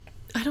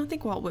I don't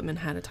think Walt Whitman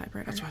had a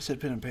typewriter. That's why I said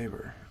pen and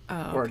paper.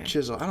 Oh, or okay. a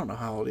chisel. I don't know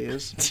how old he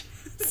is.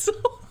 So...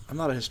 I'm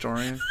not a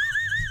historian.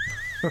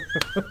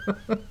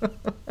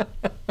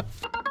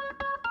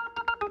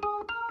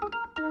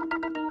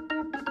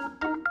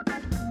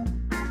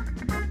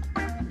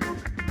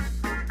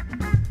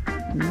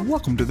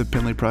 Welcome to the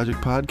Penley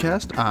Project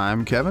Podcast.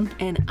 I'm Kevin.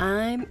 And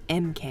I'm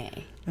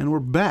MK. And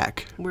we're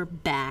back. We're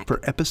back. For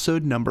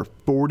episode number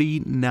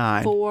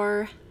 49.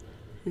 For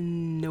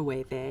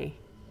Nueve.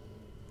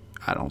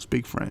 I don't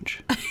speak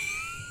French.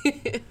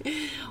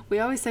 We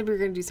always said we were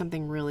going to do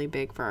something really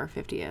big for our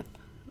 50th.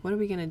 What are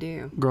we going to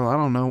do? Girl, I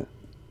don't know.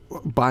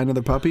 Buy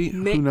another puppy?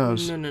 Who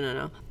knows?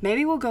 No.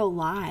 Maybe we'll go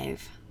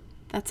live.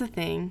 That's a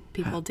thing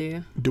people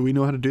do. Do we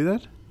know how to do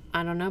that?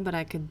 I don't know, but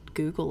I could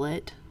Google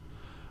it.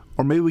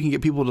 Or maybe we can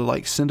get people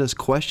to send us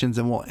questions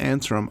and we'll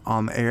answer them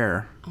on the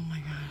air. Oh my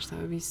gosh, that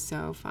would be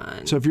so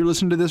fun. So if you're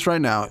listening to this right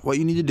now, what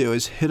you need to do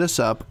is hit us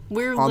up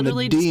We're on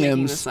literally the DMs just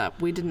making this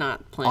up. We did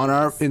not plan on this.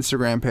 our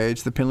Instagram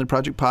page, the Penley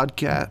Project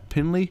Podcast,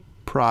 Penley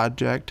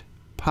Project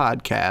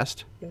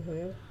Podcast,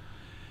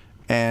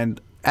 and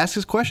ask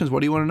us questions.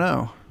 What do you want to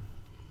know?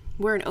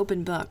 We're an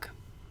open book.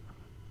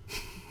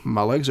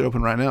 My legs are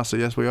open right now, so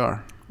yes, we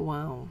are.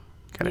 Wow.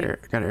 Gotta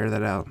air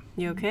that out.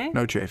 You okay?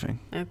 No chafing.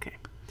 Okay.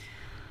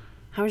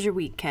 How was your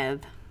week,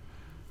 Kev?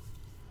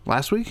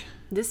 Last week?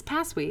 This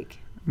past week?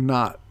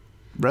 Not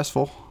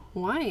restful.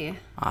 Why?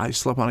 I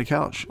slept on a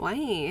couch.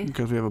 Why?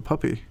 Because we have a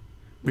puppy.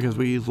 Because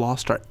we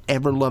lost our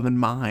ever-loving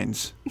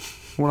minds.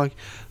 We're like,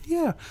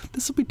 yeah,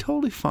 this will be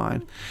totally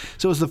fine.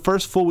 So it was the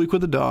first full week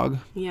with the dog.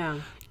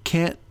 Yeah.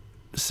 Can't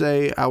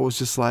say I was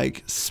just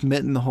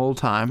smitten the whole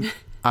time.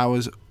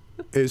 It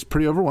was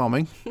pretty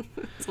overwhelming.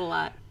 It's a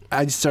lot.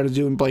 I just started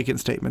doing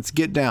blanket statements.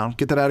 Get down.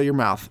 Get that out of your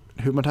mouth.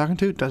 Who am I talking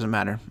to? Doesn't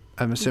matter.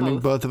 I'm assuming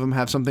both of them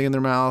have something in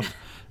their mouth.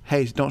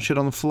 Hey, don't shit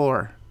on the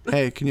floor.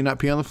 Hey, can you not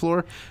pee on the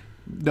floor?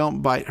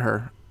 Don't bite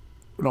her.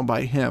 Don't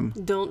bite him.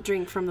 Don't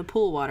drink from the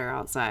pool water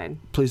outside.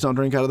 Please don't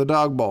drink out of the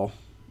dog bowl.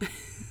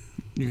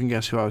 You can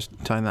guess who I was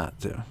telling that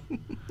to.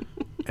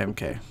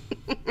 MK.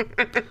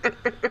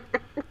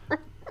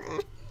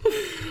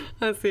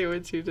 I see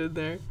what you did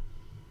there.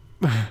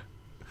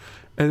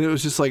 And it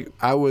was just I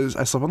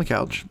slept on the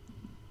couch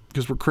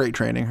because we're crate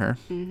training her.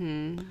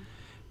 Mm-hmm.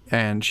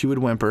 And she would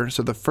whimper.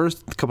 So the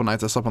first couple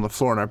nights I slept on the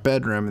floor in our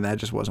bedroom, and that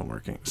just wasn't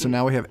working. So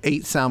now we have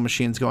 8 sound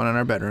machines going in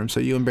our bedroom, so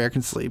you and Bear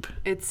can sleep.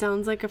 It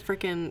sounds like a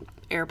freaking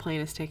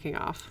airplane is taking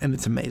off. And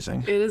it's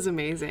amazing. It is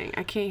amazing.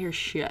 I can't hear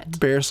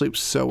shit. Bear sleeps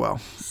so well.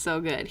 So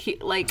good. He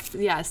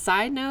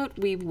side note,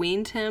 we've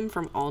weaned him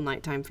from all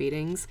nighttime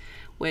feedings,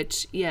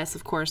 which, yes,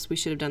 of course, we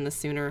should have done this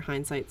sooner.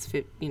 Hindsight's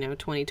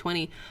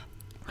 2020.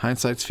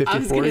 Hindsight's 50-40. I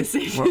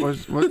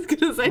was going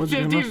to say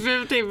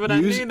 50-50, but I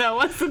knew that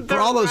wasn't the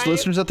For all those right.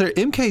 listeners out there,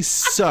 MK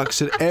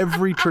sucks at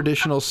every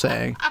traditional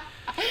saying.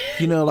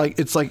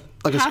 It's like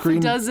a half screen.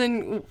 a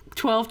dozen,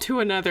 12 to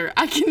another.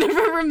 I can never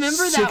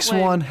remember that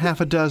 6-1,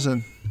 half a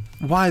dozen.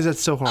 Why is that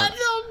so hard? I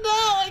don't know.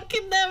 I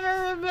can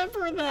never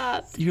remember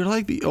that. You're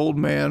like the old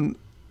man.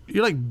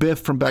 You're like Biff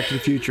from Back to the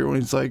Future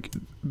when he's like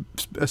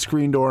a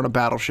screen door on a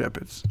battleship.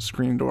 It's a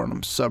screen door on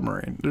a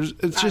submarine.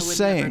 It's just sayings.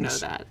 I would never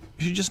know that.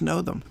 You should just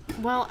know them.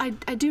 Well, I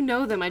do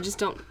know them. I just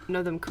don't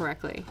know them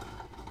correctly.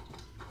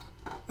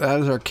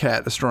 That is our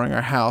cat destroying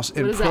our house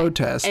in What is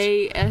protest. that?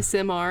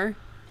 ASMR?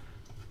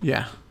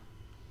 Yeah.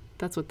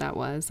 That's what that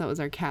was. That was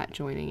our cat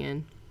joining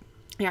in.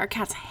 Yeah, our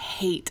cats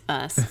hate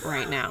us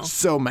right now.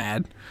 So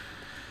mad.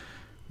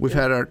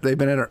 They've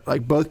been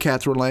at both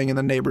cats were laying in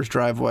the neighbor's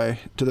driveway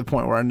to the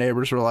point where our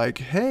neighbors were like,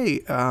 hey,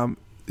 is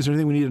there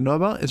anything we need to know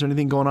about? Is there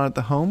anything going on at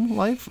the home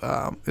life?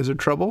 Is there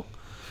trouble?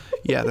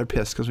 Yeah, they're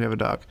pissed because we have a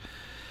dog.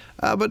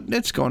 But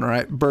it's going all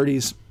right.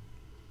 Birdie's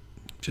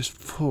just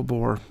full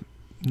bore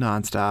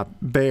nonstop.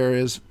 Bear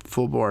is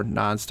full bore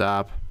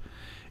nonstop.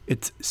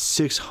 It's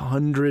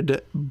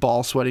 600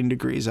 ball sweating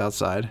degrees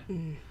outside.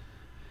 Mm.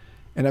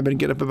 And I've been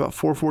getting up about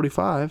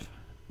 4:45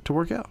 to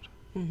work out.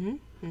 Mm-hmm.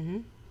 Mm-hmm.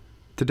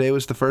 Today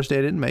was the first day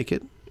I didn't make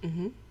it.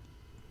 Mm-hmm.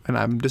 And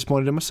I'm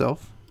disappointed in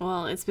myself.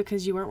 Well, it's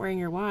because you weren't wearing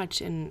your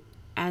watch. And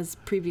as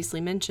previously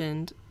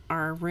mentioned,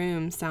 our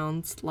room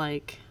sounds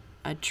like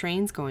a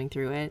train's going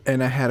through it.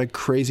 And I had a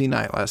crazy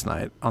night last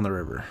night on the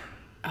river.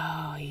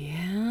 Oh,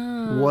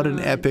 yeah. What an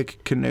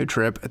epic canoe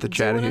trip at the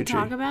Chattahoochee. Do you want to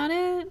talk about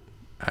it?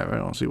 I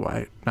don't see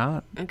why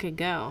not. Okay,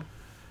 go.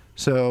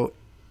 So,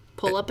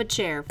 pull up a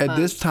chair, folks. At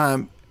this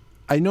time,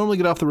 I normally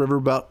get off the river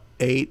about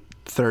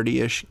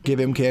 8:30ish. Give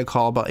MK a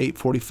call about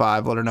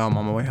 8:45. Let her know I'm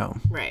on my way home.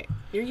 Right.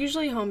 You're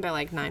usually home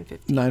by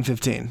 9:15.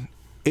 9:15.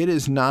 It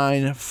is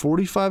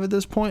 9:45 at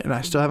this point, and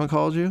I still haven't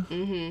called you.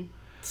 Mm-hmm.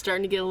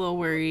 Starting to get a little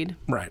worried.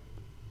 Right.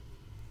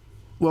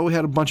 Well, we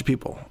had a bunch of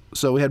people.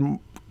 So we had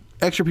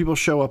extra people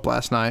show up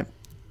last night.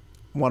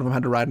 One of them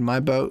had to ride in my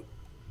boat.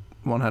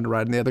 One had to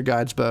ride in the other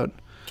guide's boat.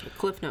 Okay,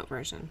 Cliff Note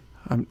version.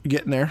 I'm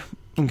getting there.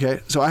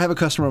 Okay, so I have a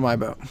customer on my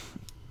boat.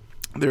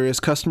 There is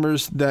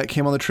customers that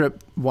came on the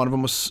trip. One of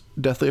them was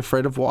deathly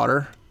afraid of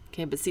water.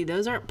 Okay, but see,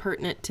 those aren't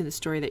pertinent to the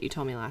story that you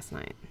told me last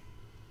night.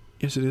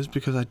 Yes, it is,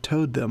 because I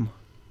towed them.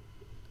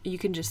 You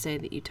can just say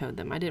that you towed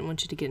them. I didn't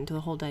want you to get into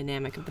the whole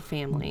dynamic of the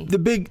family. The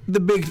big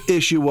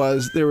issue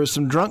was there was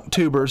some drunk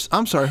tubers.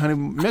 I'm sorry, honey.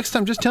 Next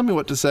time, just tell me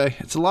what to say.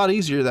 It's a lot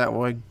easier that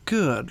way.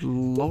 Good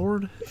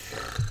Lord.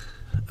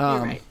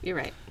 You're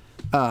right.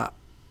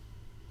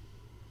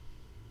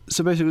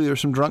 So basically, there were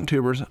some drunk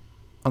tubers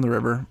on the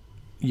river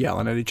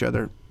yelling at each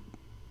other.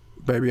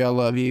 Baby, I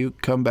love you.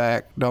 Come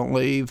back. Don't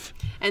leave.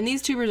 And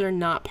these tubers are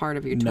not part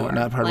of your tour. No,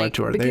 not part of my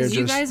tour. They're Because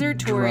you just guys are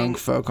touring drunk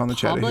folk on the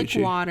public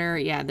Chattahoochee. water.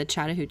 Yeah, the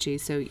Chattahoochee.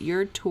 So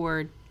your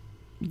tour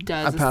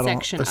does I paddle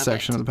a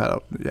section of the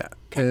paddle. Yeah.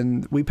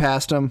 And we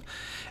passed them.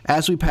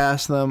 As we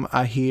passed them,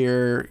 I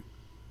hear,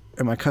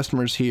 and my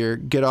customers hear,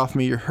 get off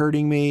me, you're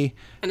hurting me.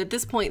 And at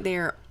this point,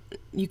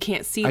 you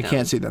can't see them. I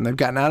can't see them. They've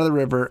gotten out of the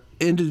river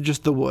into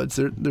just the woods.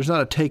 There's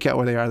not a takeout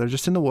where they are. They're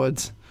just in the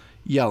woods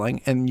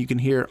yelling, and you can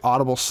hear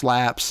audible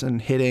slaps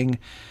and hitting.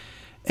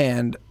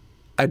 And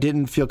I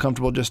didn't feel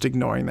comfortable just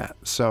ignoring that.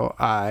 So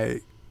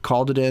I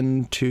called it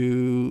in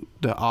to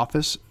the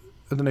office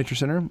of the Nature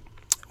Center,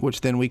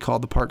 which then we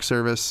called the Park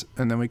Service,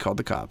 and then we called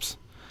the cops.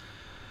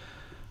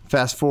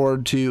 Fast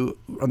forward to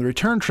on the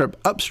return trip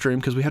upstream,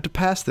 because we have to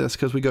pass this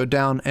because we go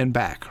down and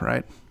back,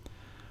 right?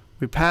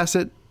 We pass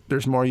it.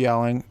 There's more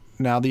yelling.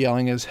 Now the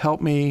yelling is, help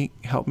me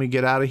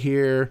get out of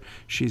here.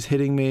 She's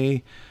hitting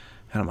me.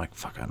 And I'm like,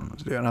 fuck, I don't know what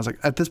to do. And I was like,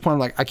 at this point, I'm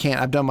like, I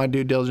can't. I've done my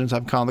due diligence.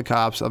 I'm calling the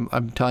cops.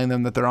 I'm telling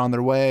them that they're on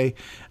their way.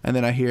 And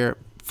then I hear,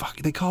 fuck,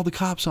 they called the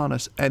cops on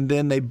us. And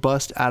then they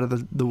bust out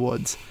of the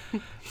woods.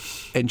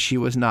 And she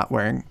was not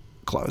wearing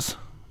clothes.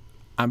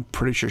 I'm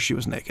pretty sure she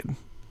was naked.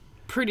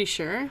 Pretty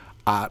sure?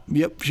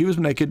 Yep, she was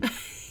naked.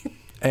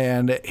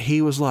 And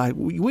he was like,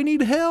 we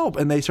need help.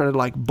 And they started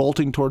like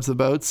bolting towards the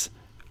boats.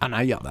 And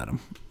I yelled at him.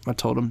 I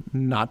told him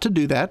not to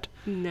do that.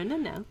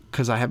 No.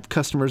 Because I have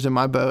customers in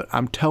my boat.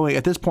 I'm towing.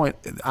 At this point,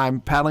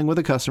 I'm paddling with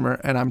a customer,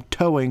 and I'm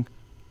towing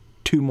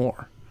 2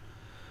 more.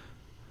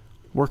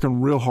 Working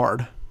real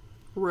hard.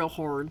 Real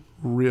hard.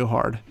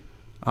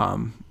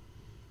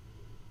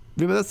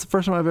 Yeah, but that's the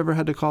first time I've ever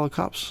had to call the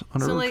cops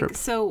on a road trip.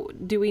 So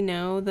do we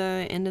know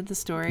the end of the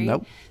story?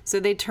 Nope. So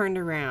they turned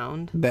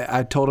around.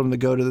 I told them to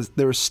go to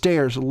there were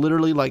stairs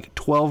literally like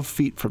 12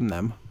 feet from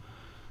them.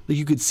 Like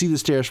you could see the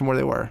stairs from where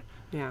they were.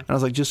 Yeah. And I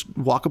was like, just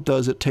walk up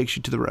those. It takes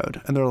you to the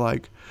road. And they're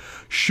like,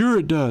 sure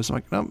it does. I'm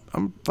like, no,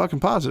 I'm fucking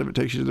positive it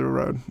takes you to the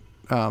road.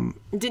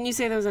 Didn't you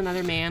say there was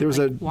another man? There was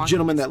a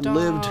gentleman that dog?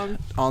 lived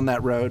on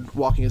that road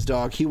walking his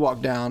dog. He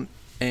walked down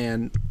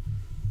and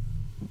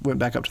went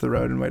back up to the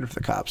road and waited for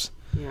the cops.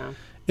 Yeah.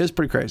 It was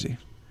pretty crazy.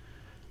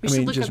 We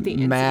should look just up the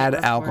incident mad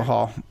report.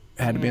 alcohol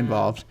had to be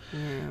involved.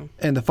 Yeah.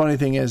 And the funny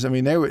thing is, I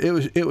mean,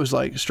 it was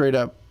like straight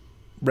up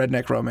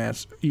redneck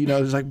romance. You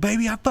know, it's like,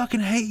 baby, I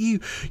fucking hate you.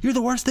 You're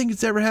the worst thing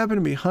that's ever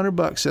happened to me.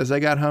 $100 says they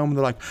got home and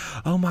they're like,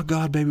 oh my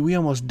God, baby, we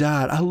almost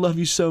died. I love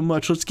you so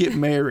much. Let's get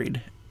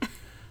married.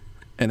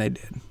 And they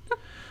did.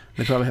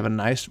 They probably have a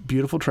nice,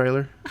 beautiful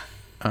trailer.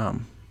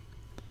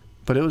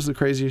 But it was the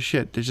craziest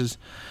shit.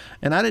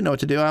 And I didn't know what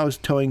to do. I was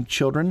towing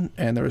children,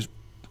 and there's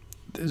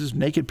just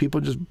naked people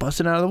just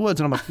busting out of the woods.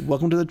 And I'm like,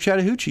 welcome to the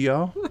Chattahoochee,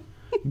 y'all.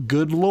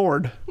 Good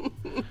Lord.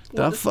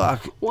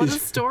 Fuck? What a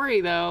story,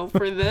 though,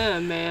 for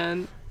them,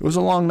 man. It was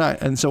a long night.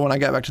 And so when I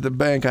got back to the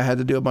bank, I had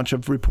to do a bunch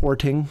of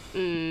reporting.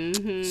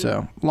 Mm-hmm.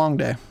 So, long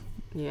day.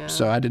 Yeah.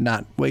 So I did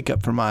not wake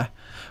up for my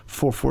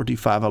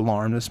 4:45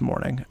 alarm this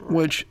morning,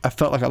 which I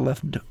felt like I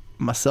left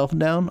myself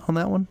down on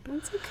that one.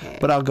 That's okay.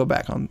 But I'll go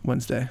back on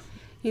Wednesday.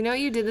 You know what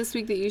you did this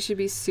week that you should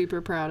be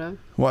super proud of?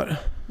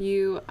 What?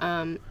 You,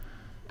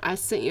 I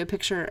sent you a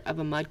picture of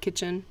a mud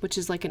kitchen, which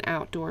is like an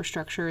outdoor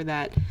structure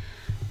that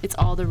it's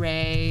all the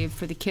rave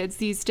for the kids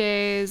these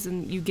days.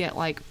 And you get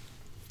like,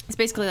 it's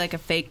basically like a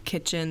fake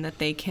kitchen that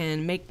they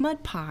can make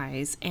mud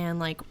pies and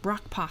like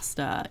rock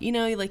pasta. You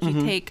know, like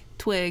you take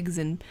twigs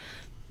and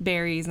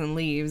berries and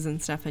leaves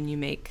and stuff and you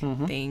make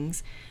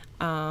things.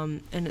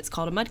 And it's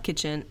called a mud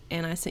kitchen.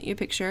 And I sent you a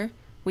picture.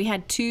 We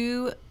had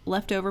 2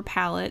 leftover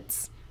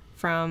pallets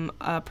from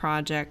a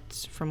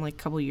project from like a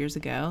couple years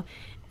ago.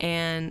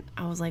 And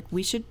I was like,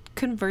 we should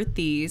convert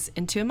these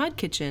into a mud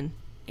kitchen.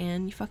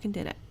 And you fucking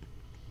did it.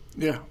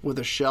 Yeah, with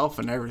a shelf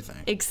and everything.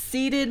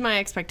 Exceeded my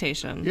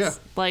expectations. Yeah.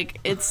 Like,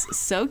 it's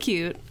so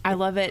cute. I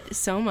love it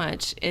so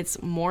much.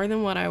 It's more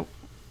than what I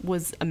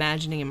was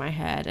imagining in my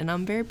head. And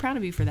I'm very proud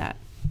of you for that.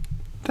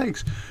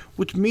 Thanks.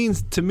 Which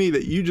means to me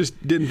that you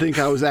just didn't think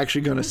I was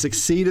actually going to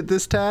succeed at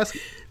this task.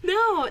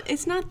 No,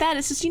 it's not that.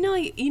 It's just, you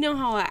know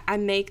how I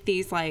make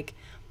these like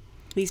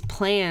these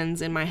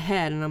plans in my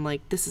head and I'm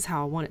like, this is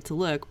how I want it to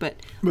look. But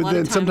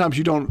then sometimes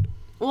you don't.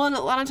 Well, and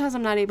a lot of times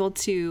I'm not able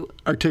to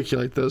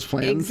articulate those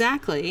plans.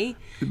 Exactly.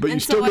 But you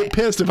still get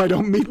pissed if I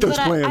don't meet those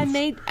plans. I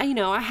made,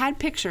 I had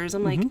pictures.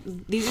 I'm like,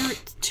 these are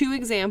 2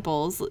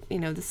 examples.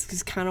 This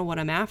is kind of what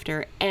I'm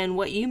after. And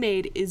what you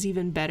made is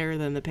even better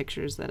than the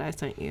pictures that I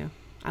sent you.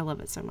 I love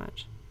it so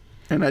much.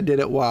 And I did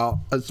it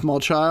while a small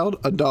child,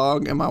 a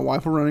dog, and my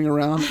wife were running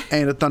around,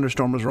 and a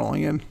thunderstorm was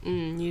rolling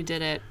in. You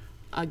did it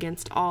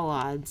against all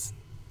odds.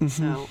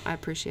 So I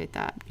appreciate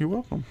that. You're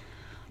welcome.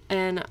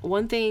 And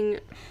one thing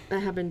that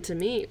happened to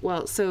me,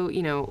 well, so,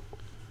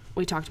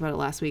 we talked about it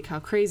last week, how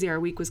crazy our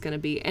week was going to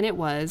be. And it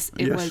was.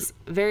 It was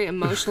very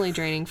emotionally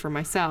draining for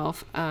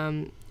myself.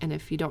 And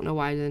if you don't know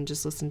why, then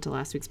just listen to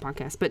last week's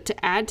podcast. But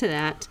to add to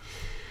that,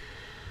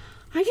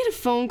 I get a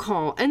phone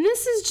call. And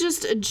this is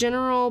just a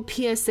general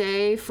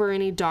PSA for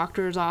any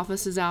doctor's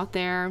offices out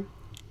there.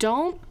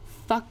 Don't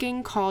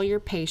fucking call your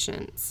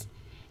patients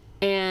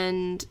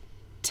and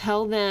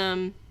tell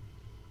them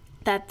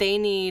that they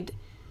need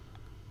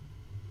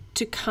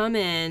to come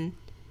in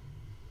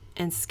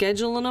and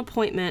schedule an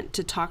appointment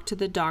to talk to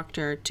the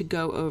doctor to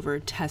go over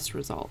test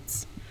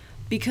results.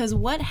 Because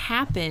what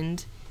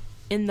happened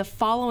in the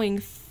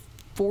following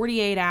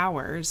 48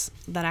 hours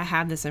that I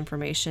have this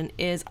information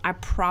is I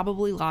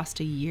probably lost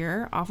a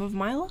year off of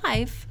my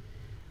life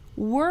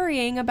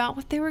worrying about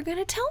what they were going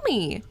to tell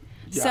me.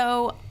 Yeah.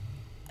 So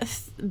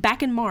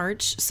back in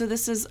March, so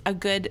this is a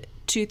good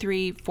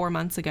 3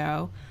 months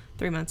ago,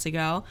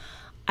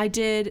 I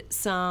did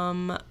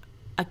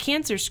a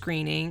cancer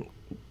screening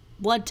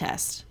blood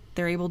test.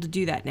 They're able to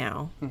do that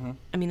now. Mm-hmm.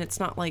 I mean, it's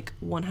not like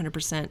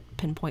 100%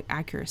 pinpoint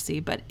accuracy,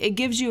 but it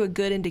gives you a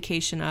good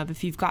indication of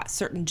if you've got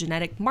certain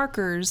genetic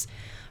markers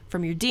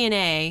from your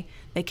DNA,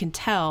 they can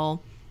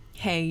tell,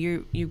 hey,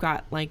 you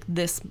got like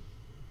this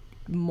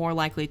more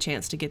likely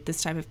chance to get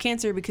this type of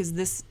cancer because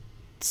this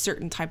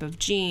certain type of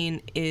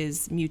gene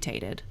is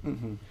mutated.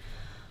 Mm-hmm.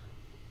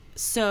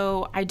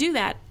 So I do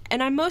that,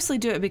 and I mostly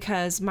do it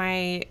because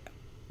my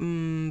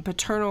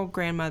paternal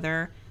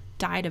grandmother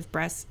died of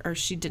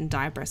she didn't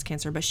die of breast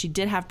cancer, but she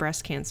did have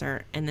breast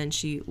cancer, and then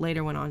she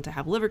later went on to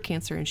have liver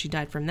cancer, and she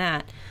died from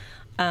that.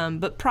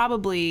 But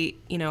probably,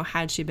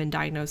 had she been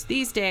diagnosed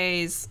these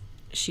days,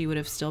 she would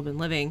have still been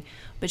living.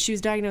 But she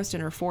was diagnosed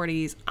in her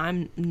 40s.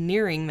 I'm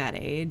nearing that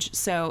age.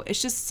 So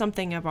it's just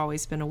something I've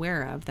always been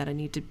aware of that I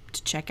need to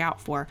check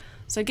out for.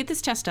 So I get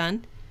this test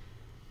done.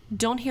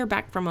 Don't hear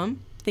back from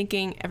them,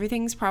 thinking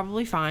everything's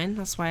probably fine.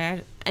 That's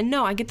why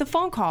I get the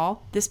phone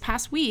call this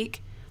past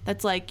week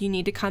that's like, you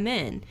need to come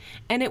in.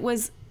 And it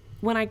was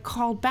when I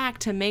called back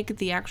to make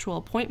the actual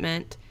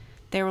appointment,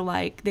 they were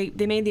like,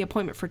 they made the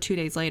appointment for 2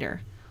 days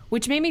later,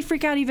 which made me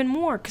freak out even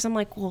more because I'm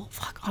like, well,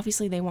 fuck,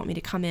 obviously they want me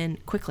to come in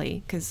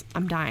quickly because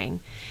I'm dying.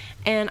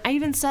 And I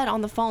even said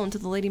on the phone to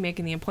the lady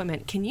making the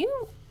appointment, can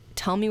you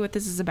tell me what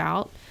this is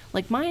about?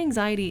 Like, my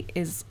anxiety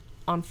is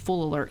on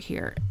full alert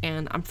here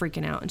and I'm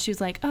freaking out. And she was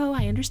like, oh,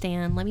 I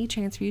understand. Let me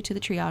transfer you to the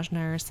triage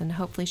nurse and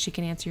hopefully she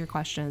can answer your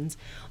questions.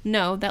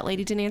 No, that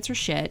lady didn't answer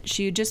shit.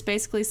 She just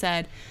basically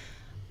said,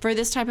 for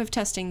this type of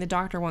testing, the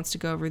doctor wants to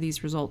go over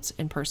these results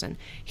in person.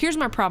 Here's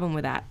my problem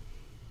with that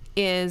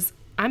is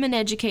I'm an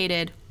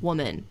educated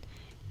woman.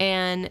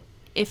 And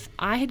if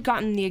I had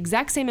gotten the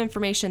exact same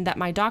information that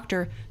my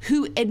doctor,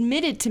 who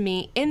admitted to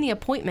me in the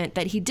appointment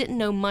that he didn't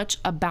know much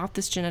about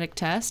this genetic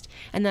test,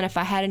 and then if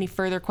I had any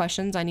further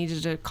questions, I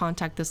needed to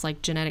contact this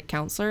like genetic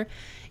counselor.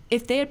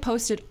 If they had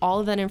posted all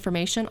of that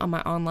information on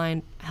my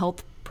online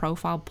health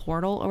profile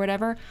portal or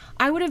whatever,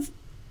 I would have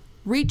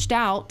reached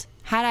out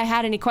had I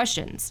had any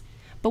questions.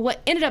 But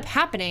what ended up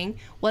happening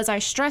was I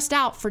stressed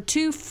out for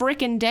 2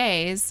 freaking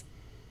days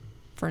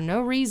for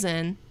no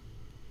reason,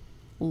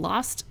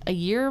 lost a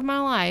year of my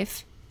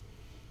life.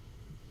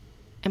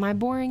 Am I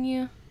boring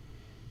you?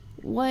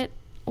 What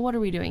are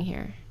we doing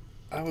here?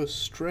 I was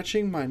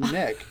stretching my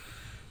neck.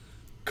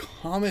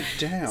 Calm it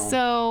down.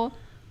 So,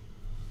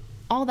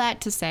 all that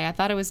to say, I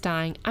thought I was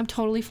dying. I'm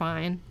totally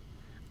fine.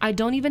 I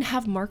don't even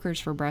have markers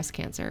for breast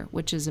cancer,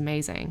 which is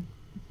amazing.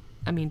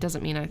 I mean,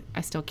 doesn't mean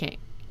I still can't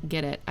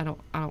get it. I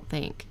don't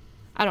think.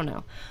 I don't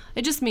know.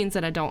 It just means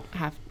that I don't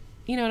have,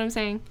 you know what I'm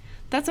saying?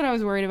 That's what I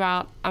was worried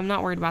about. I'm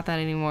not worried about that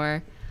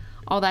anymore.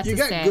 All that to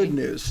say. You got good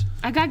news.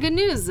 I got good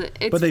news. It's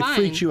fine. But they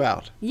freaked you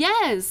out.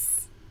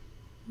 Yes.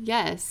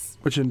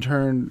 Which in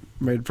turn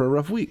made for a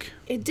rough week.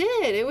 It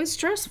did. It was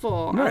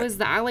stressful. Right.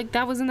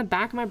 That was in the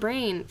back of my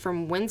brain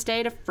from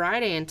Wednesday to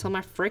Friday until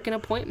my freaking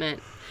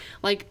appointment.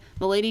 Like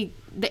the lady,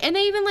 and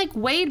they even like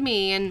weighed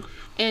me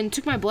and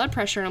took my blood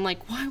pressure. And I'm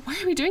like, why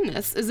are we doing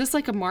this? Is this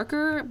like a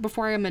marker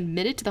before I'm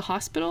admitted to the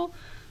hospital?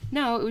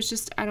 No, it was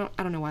just, I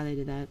don't know why they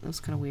did that. It was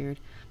kind of weird.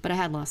 But I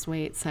had lost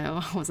weight, so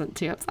I wasn't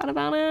too upset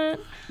about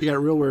it. You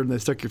got real weird when they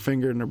stuck your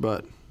finger in their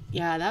butt.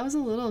 Yeah, that was a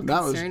little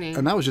concerning.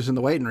 That was just in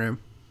the waiting room.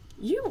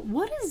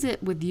 What is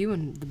it with you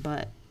and the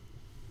butt?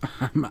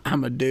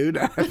 I'm a dude.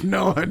 I have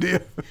no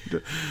idea. I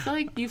feel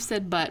like you've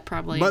said butt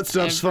probably. Butt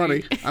stuff's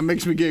funny. It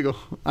makes me giggle.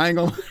 I ain't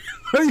gonna.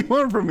 What do you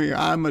want from me?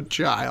 I'm a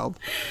child.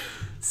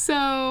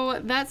 So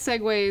that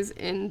segues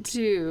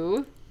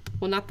into.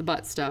 Well, not the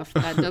butt stuff.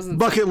 That doesn't.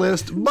 Bucket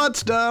list, butt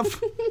stuff.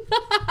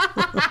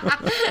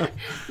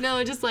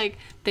 No, just like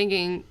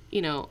thinking,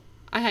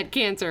 I had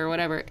cancer or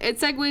whatever. It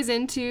segues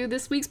into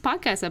this week's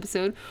podcast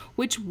episode,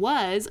 which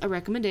was a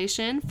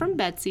recommendation from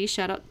Betsy.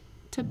 Shout out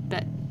to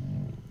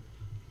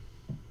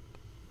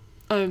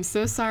I'm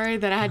so sorry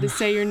that I had to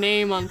say your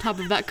name on top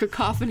of that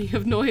cacophony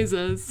of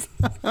noises.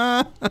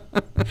 That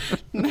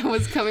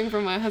was coming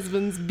from my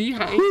husband's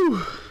behind.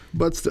 Whew.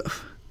 Butt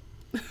stuff.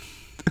 Oh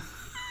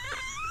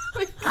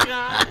my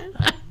God.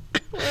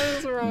 What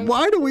is wrong?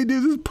 Why do we do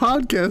this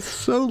podcast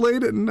so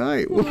late at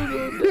night?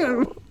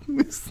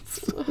 It's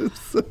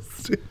so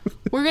stupid.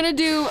 We're going to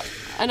do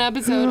an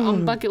episode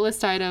on bucket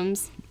list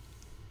items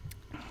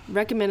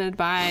recommended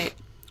by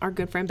our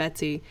good friend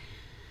Betsy.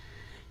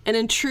 And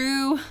in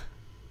true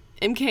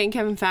MK and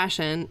Kevin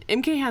fashion,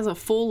 MK has a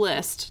full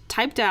list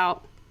typed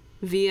out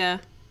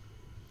via...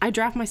 I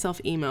draft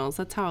myself emails.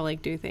 That's how I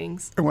like do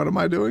things. And what am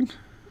I doing?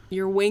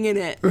 You're winging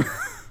it.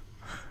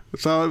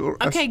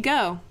 Okay,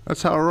 go.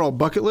 That's how I roll.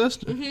 Bucket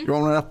list? Mm-hmm. You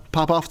want me to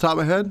pop off the top of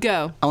my head?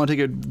 Go. I want to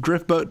take a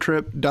drift boat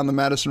trip down the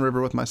Madison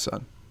River with my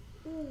son.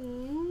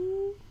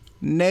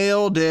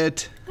 Nailed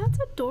it. That's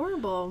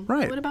adorable.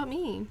 Right. What about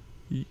me?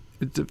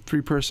 It's a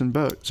 3-person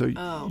boat, so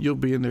you'll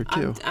be in there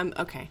too. I'm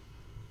okay.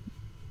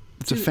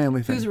 It's a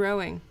family thing. Who's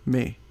rowing?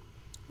 Me.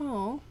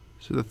 Oh.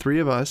 So the 3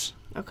 of us,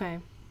 Okay.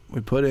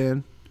 we put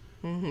in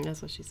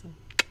That's what she said.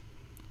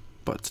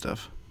 butt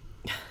stuff.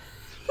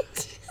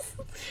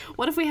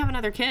 What if we have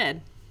another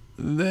kid?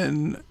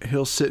 Then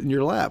he'll sit in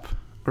your lap,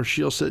 or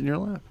she'll sit in your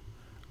lap.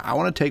 I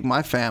want to take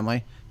my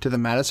family to the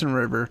Madison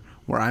River,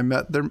 where I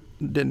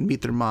didn't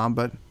meet their mom,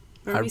 but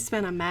Where we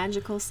spent a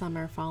magical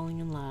summer falling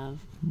in love.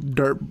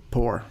 dirt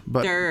poor,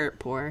 but Dirt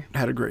poor.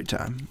 had a great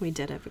time. We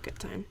did have a good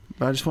time.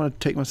 But I just want to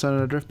take my son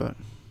in a drift boat.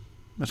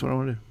 That's what I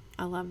want to do.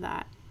 I love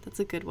that. That's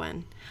a good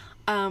one.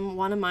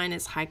 One of mine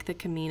is hike the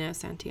Camino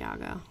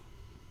Santiago.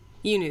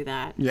 You knew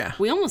that. Yeah.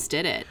 We almost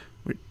did it.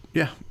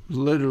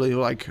 Literally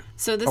like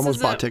So this almost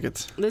is bought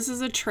tickets. This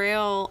is a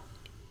trail,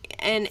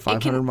 and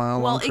 500-mile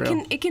long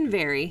trail. It can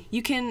vary.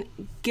 You can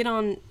get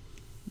on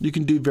You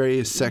can do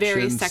various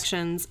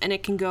sections. and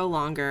it can go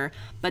longer,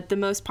 but the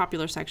most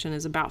popular section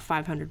is about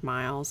 500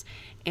 miles,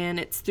 and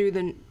it's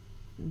through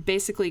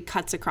basically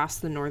cuts across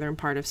the northern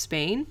part of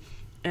Spain,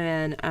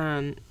 and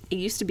it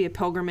used to be a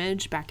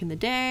pilgrimage back in the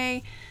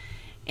day,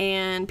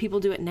 and people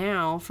do it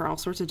now for all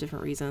sorts of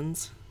different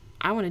reasons.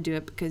 I want to do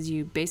it because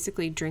you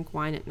basically drink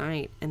wine at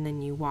night and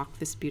then you walk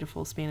this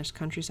beautiful Spanish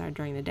countryside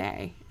during the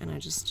day, and I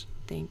just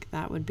think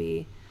that would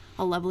be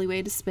a lovely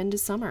way to spend a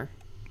summer.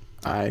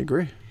 I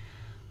agree.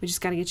 We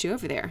just got to get you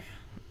over there.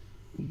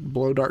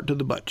 Blow dart to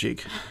the butt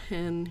cheek.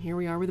 And here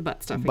we are with the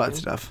butt stuff Butt again.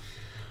 stuff.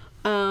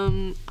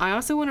 I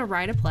also want to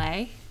write a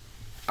play.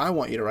 I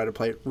want you to write a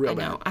play real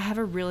bad. I have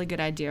a really good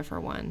idea for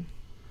one.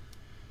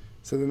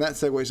 So then that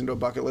segues into a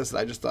bucket list that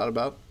I just thought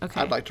about. Okay.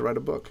 I'd like to write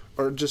a book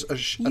or just a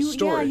story.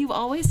 Yeah, you've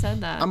always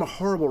said that. I'm a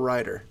horrible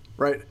writer,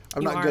 right?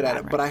 I'm You not are good a at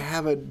bad it, but I writer.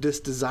 have this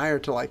desire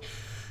to I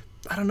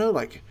don't know,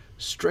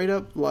 straight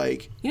up You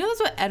know that's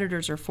what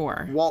editors are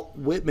for. Walt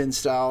Whitman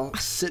style,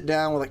 sit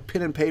down with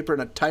pen and paper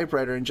and a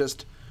typewriter and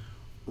just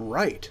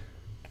write.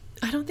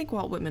 I don't think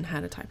Walt Whitman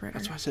had a typewriter.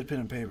 That's why I said pen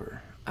and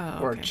paper. Oh,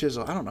 Or okay. a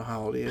chisel. I don't know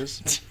how old he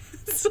is.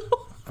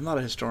 I'm not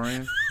a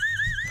historian.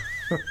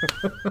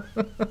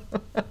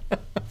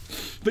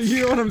 But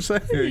you know what I'm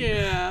saying?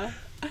 Yeah.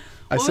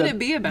 I What would it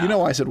be about? You know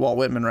why I said Walt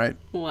Whitman, right?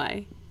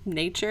 Why?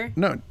 Nature?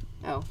 No,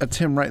 Oh. that's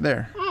him right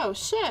there. Oh,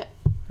 shit.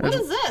 What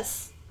is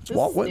this? It's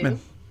Walt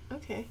Whitman.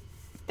 Okay.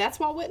 That's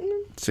Walt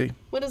Whitman? See,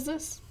 What is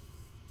this?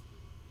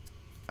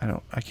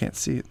 I can't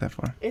see it that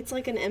far. It's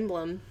like an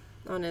emblem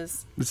on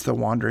his... It's the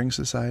Wandering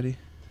Society.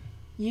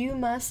 You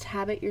must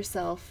habit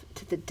yourself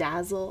to the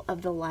dazzle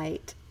of the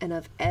light and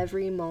of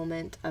every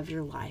moment of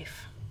your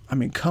life. I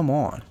mean, come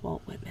on.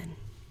 Walt Whitman.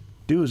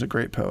 Dude is a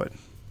great poet.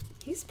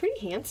 He's pretty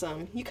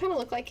handsome. You kind of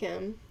look like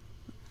him.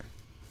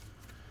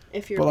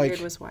 If your But, beard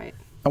was white.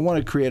 I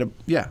want to create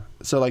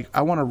so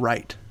I want to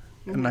write.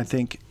 And I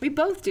think, We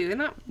both do.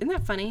 Isn't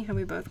that funny how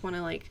we both want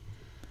to,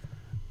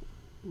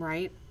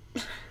 write?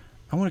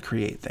 I want to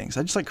create things.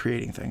 I just like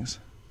creating things.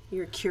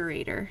 You're a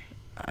curator.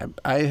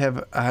 I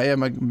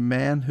am a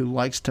man who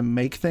likes to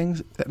make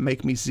things that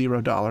make me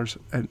 $0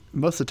 and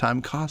most of the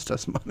time cost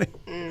us money.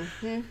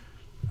 Mm-hmm.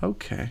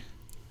 Okay.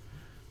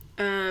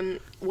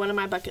 One of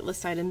my bucket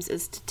list items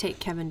is to take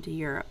Kevin to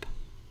Europe.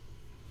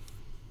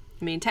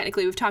 I mean,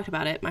 technically, we've talked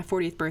about it. My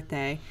 40th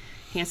birthday.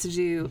 He has to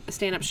do a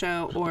stand-up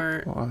show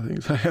or... A lot of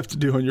things I have to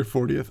do on your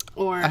 40th.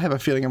 Or... I have a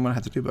feeling I'm going to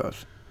have to do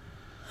both.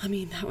 I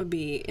mean, that would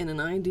be in an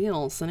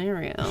ideal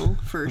scenario,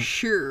 for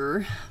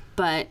sure.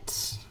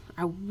 But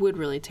I would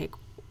really take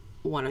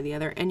one or the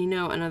other. And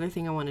another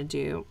thing I want to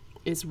do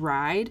is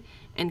ride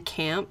and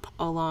camp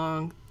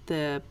along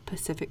the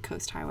Pacific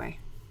Coast Highway.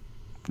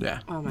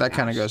 Yeah, Oh my that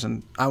kind of gosh. goes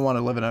in. I want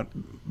to live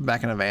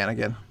back in a van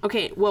again.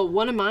 Okay, well,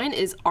 one of mine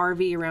is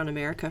RV around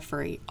America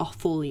for a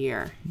full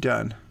year.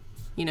 Done.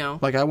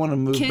 Like I want to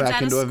move kids back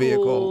out into of a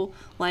vehicle. school,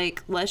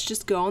 let's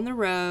just go on the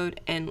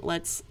road and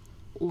let's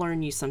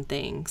learn you some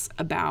things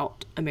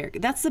about America.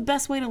 That's the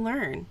best way to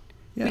learn.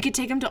 Yeah. We could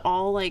take them to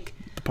all The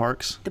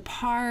parks. the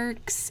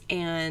parks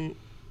and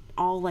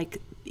all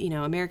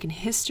American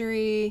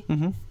history.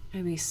 Mm-hmm.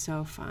 It'd be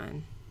so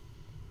fun.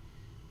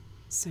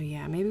 So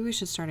yeah, maybe we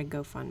should start a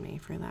GoFundMe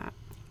for that.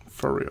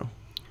 For real.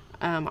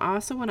 I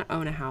also want to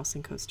own a house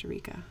in Costa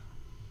Rica.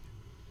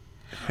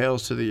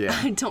 Hails to the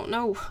yeah. I don't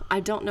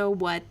know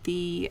what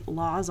the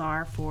laws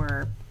are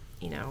for,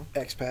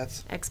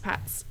 Expats.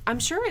 expats. I'm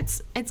sure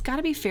it's got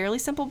to be fairly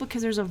simple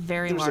because there's a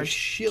very There's a large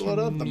shitload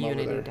of them over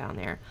community there. down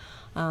there.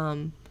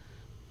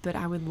 But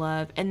I would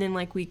love, and then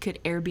we could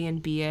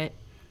Airbnb it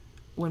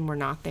when we're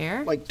not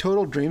there. Like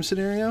total dream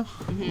scenario,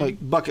 like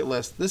bucket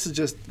list. This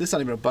is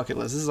not even a bucket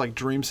list. This is like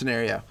dream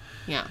scenario.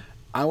 Yeah.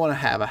 I want to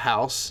have a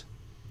house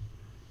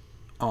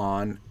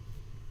on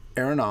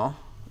Arenal.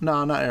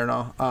 No, not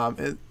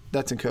Arenal.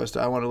 That's in Costa.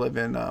 I want to live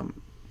in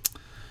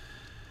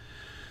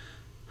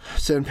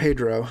San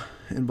Pedro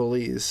in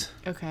Belize.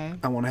 Okay.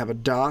 I want to have a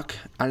dock.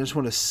 I just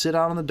want to sit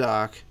out on the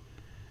dock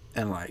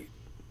and like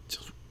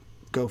just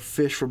go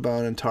fish for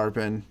bone and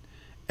tarpon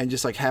and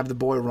just like have the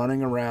boy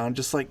running around.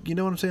 Just like, you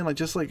know what I'm saying? Like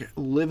just like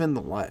living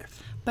the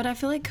life. But I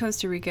feel like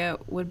Costa Rica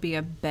would be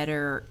a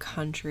better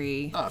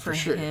country for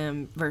sure.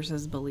 him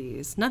versus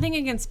Belize. Nothing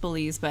against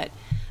Belize, but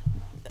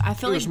I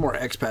feel There's more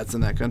expats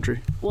in that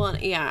country. Well,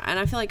 yeah, and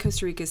I feel like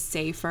Costa Rica is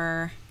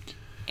safer,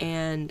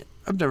 and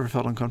I've never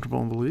felt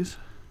uncomfortable in Belize.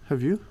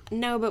 Have you?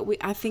 No, but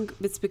I think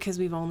it's because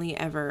we've only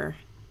ever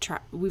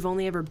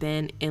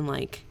been in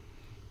like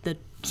the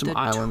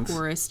islands,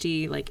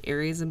 touristy like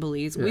areas in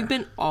Belize. Yeah. We've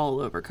been all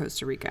over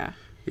Costa Rica.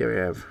 Yeah, we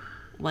have.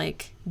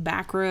 Like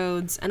back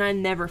roads, and I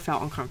never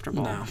felt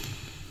uncomfortable. No.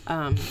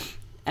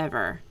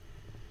 Ever.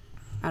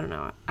 I don't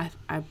know.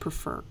 I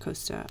prefer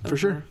Costa for over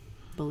sure.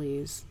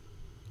 Belize.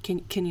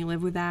 Can you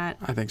live with that?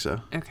 I think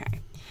so.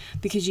 Okay.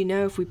 Because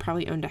if we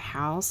probably owned a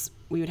house,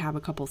 we would have a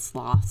couple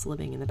sloths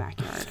living in the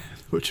backyard.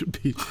 Which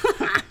would be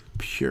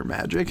pure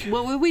magic.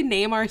 What would we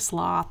name our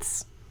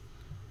sloths?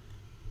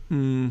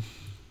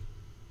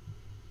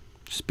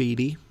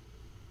 Speedy.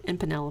 And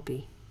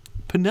Penelope.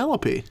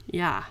 Penelope.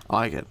 Yeah. I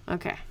like it.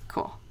 Okay,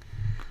 cool.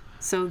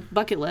 So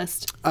bucket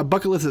list. A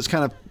bucket list is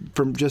kind of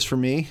for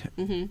me.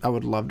 I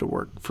would love to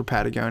work for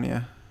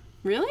Patagonia.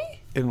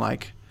 Really? In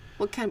like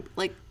what kind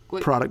what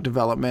product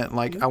development.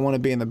 Like I want to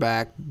be in the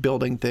back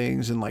building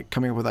things and like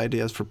coming up with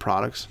ideas for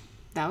products.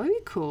 That would be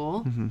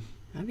cool.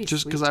 That'd be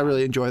just sweet because I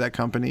really enjoy that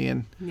company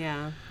and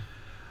yeah.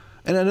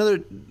 And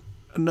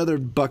another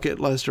bucket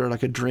list or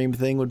like a dream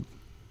thing would.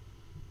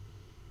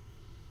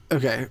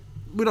 Okay,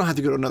 we don't have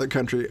to go to another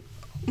country.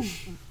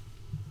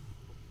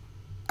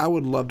 I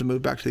would love to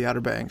move back to the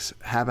Outer Banks,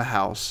 have a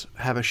house,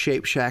 have a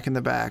Shape Shack in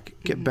the back,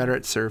 get better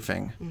at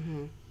surfing,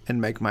 and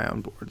make my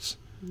own boards.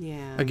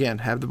 Yeah. Again,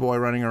 have the boy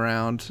running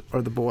around,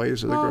 or the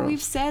boys, or the girls. Well,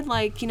 we've said,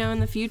 like, in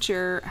the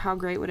future, how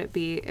great would it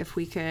be if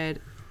we could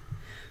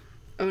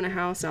own a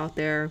house out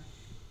there?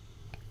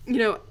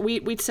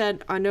 We'd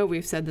said, I know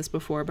we've said this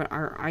before, but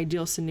our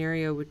ideal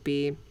scenario would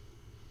be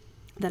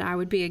that I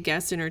would be a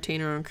guest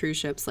entertainer on cruise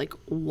ships, like,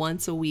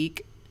 once a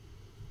week,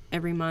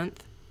 every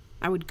month.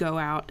 I would go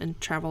out and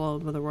travel all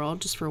over the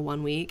world just for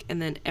 1 week, and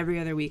then every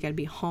other week I'd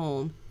be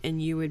home, and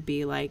you would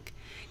be, like,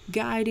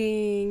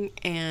 guiding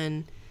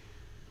and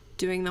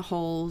doing the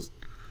whole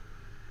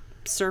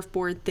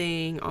surfboard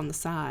thing on the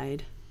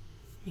side.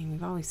 I mean,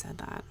 we've always said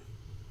that.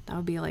 That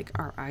would be, like,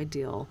 our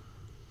ideal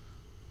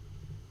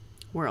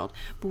world.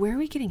 But where are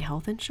we getting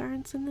health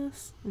insurance in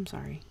this? I'm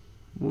sorry.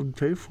 We'll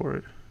pay for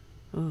it.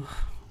 Ugh,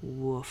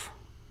 woof.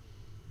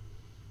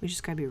 We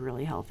just gotta be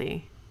really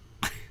healthy.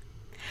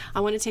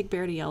 I want to take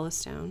Bear to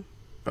Yellowstone.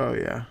 Oh,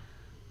 yeah.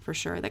 For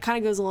sure. That kind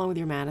of goes along with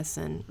your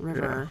Madison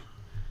River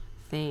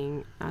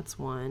thing. That's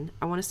one.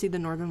 I want to see the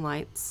Northern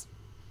Lights.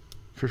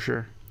 For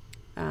sure.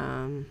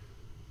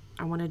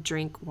 I want to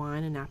drink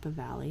wine in Napa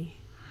Valley.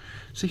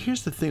 See,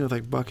 here's the thing with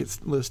like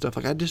bucket list stuff.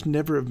 Like I just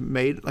never have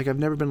made, like I've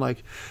never been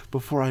like,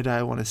 before I die,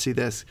 I want to see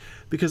this.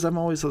 Because I'm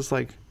always just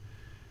like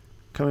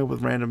coming up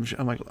with random,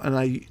 I'm like,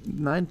 and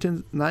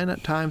 9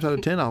 times out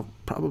of 10, I'll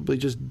probably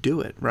just do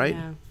it, right?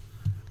 Yeah.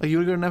 Like, you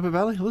want to go to Napa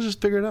Valley? Let's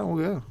just figure it out and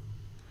we'll go.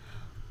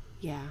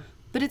 Yeah.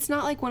 But it's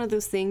not like one of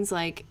those things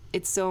like,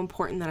 it's so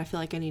important that I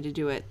feel like I need to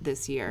do it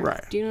this year.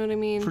 Right. Do you know what I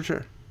mean? For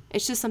sure.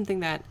 It's just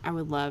something that I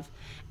would love.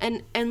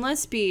 And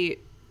let's be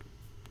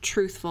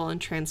truthful and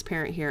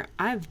transparent here.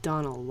 I've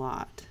done a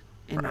lot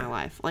in my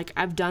life. Like,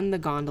 I've done the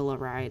gondola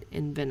ride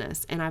in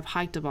Venice, and I've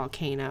hiked a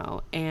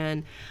volcano,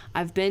 and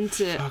I've been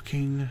to...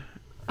 Fucking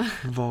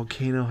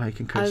volcano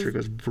hiking Costa Rica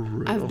is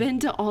brutal. I've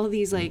been to all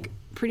these, like,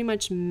 pretty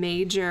much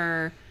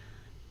major...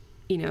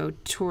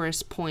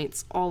 tourist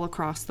points all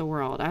across the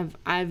world.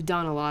 I've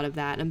done a lot of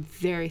that. I'm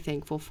very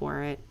thankful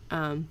for it.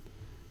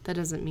 That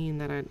doesn't mean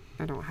that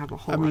I don't have a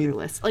whole other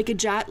list. Like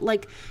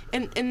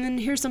and then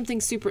here's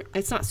something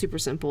it's not super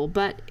simple,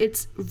 but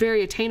it's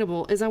very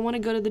attainable, is I want to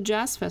go to the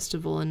jazz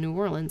festival in New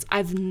Orleans.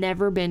 I've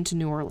never been to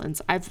New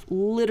Orleans. I've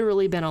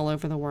literally been all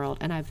over the world,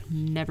 and I've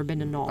never been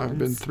to New Orleans. I've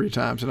been 3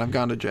 times, and I've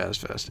gone to Jazz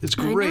Fest. It's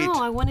great. I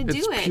know. I want to do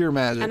it. It's pure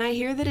magic. And I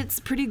hear that it's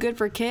pretty good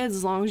for kids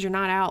as long as you're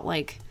not out,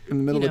 like... In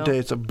the middle of the day,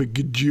 it's a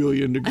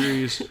bajillion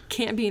degrees.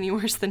 Can't be any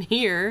worse than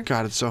here.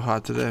 God, it's so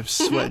hot today. I'm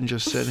sweating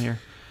just sitting here.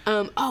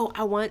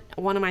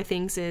 One of my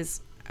things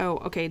is,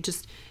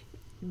 just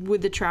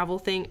with the travel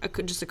thing,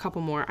 just a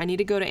couple more. I need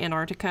to go to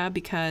Antarctica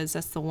because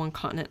that's the one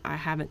continent I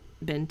haven't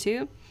been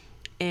to.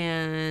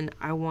 And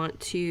I want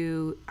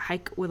to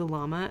hike with a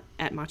llama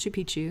at Machu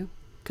Picchu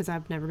because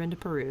I've never been to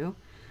Peru.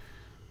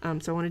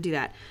 So I want to do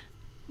that.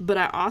 But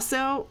I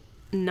also,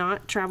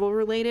 not travel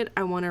related,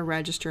 I want to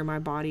register my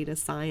body to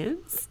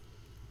science.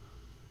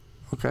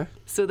 Okay.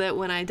 So that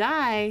when I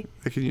die,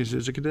 I can use it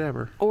as a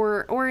cadaver.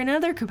 or in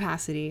other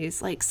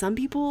capacities, like some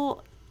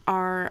people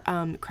are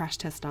crash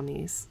test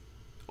dummies.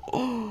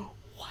 Oh,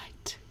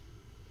 what?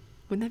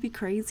 Wouldn't that be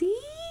crazy?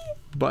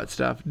 Butt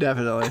stuff,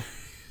 definitely.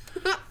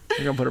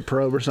 You're gonna put a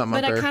probe or something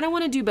But up I there. kind of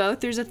want to do both.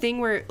 There's a thing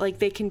where like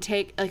they can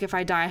take, like if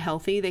I die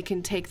healthy, they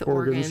can take the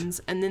organs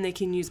and then they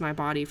can use my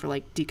body for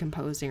like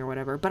decomposing or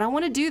whatever. But I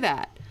want to do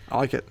that. I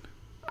like it.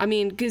 I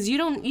mean, because you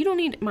don't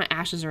need my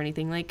ashes or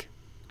anything. Like,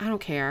 I don't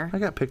care. I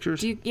got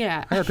pictures.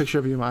 Yeah. I got a picture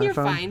of you in my You're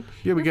iPhone. fine.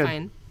 You'll be You're good.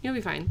 fine. You'll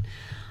be fine.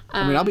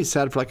 I mean, I'll be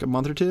sad for like a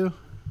month or two.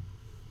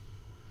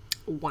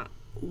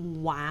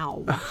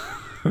 Wow.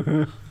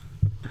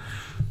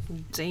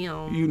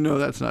 Damn. You know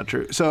that's not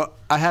true. So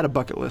I had a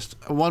bucket list,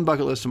 one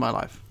bucket list in my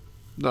life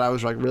that I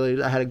was like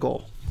really, I had a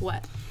goal.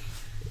 What?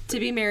 To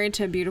be married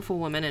to a beautiful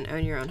woman and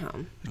own your own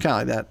home. Kind of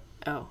like that.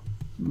 Oh.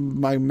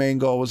 My main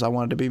goal was I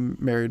wanted to be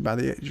married by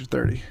the age of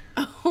 30.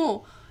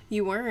 Oh,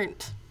 you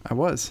weren't. I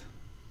was.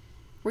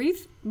 Were you?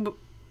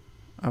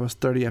 I was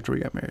 30 after we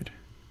got married.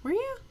 Were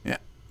you? Yeah.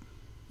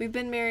 We've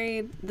been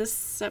married. This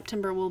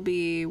September will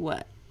be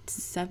what?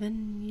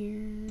 7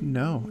 years?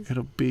 No,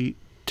 it'll be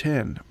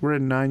 10. We're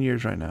in 9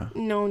 years right now.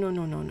 No.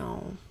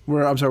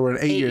 I'm sorry, we're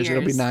in 8 years.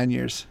 It'll be years. 9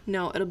 years.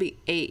 No, it'll be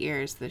 8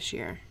 years this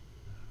year.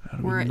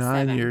 It'll We're be at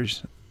 9 7.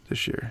 years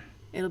this year.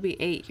 It'll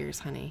be 8 years,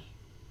 honey.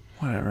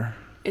 Whatever.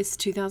 It's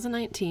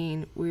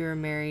 2019. We were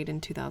married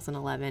in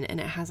 2011, and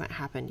it hasn't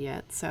happened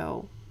yet.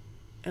 So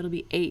it'll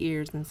be 8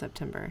 years in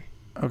September.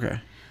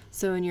 Okay.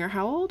 So, and you're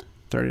how old?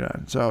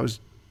 39. So I was,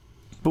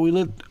 but we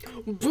lived.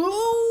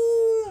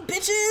 Boom,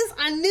 bitches!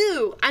 I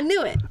knew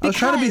it. I was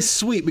trying to be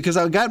sweet because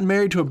I got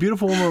married to a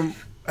beautiful woman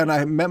and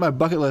I met my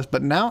bucket list,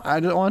 but now I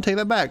don't want to take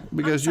that back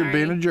because I'm you're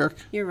being sorry. a jerk.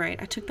 You're right.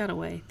 I took that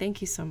away.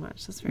 Thank you so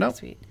much. That's very Nope.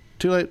 sweet.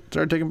 Too late.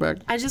 Sorry, taking back.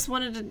 I just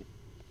wanted to.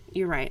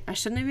 You're right. I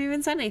shouldn't have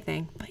even said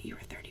anything. But you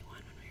were 31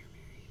 when we were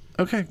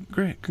married. Okay,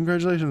 great.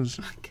 Congratulations.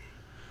 Okay.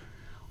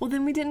 Well,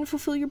 then we didn't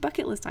fulfill your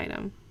bucket list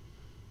item.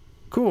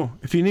 Cool.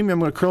 If you need me, I'm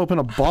going to curl up in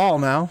a ball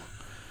now.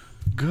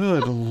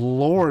 Good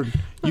Lord.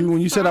 When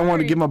you said I wanted to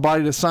sorry. give my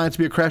body to science to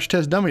be a crash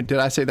test dummy, did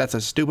I say that's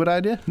a stupid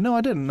idea? No,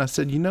 I didn't. I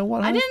said, you know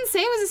what? I honey? didn't say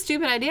it was a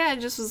stupid idea. I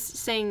just was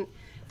saying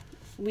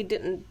we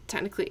didn't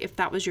technically, if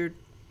that was your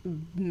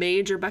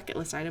major bucket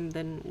list item,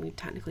 then we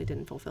technically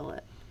didn't fulfill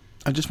it.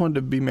 I just wanted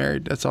to be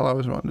married. That's all I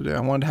was wanting to do. I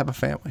wanted to have a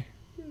family.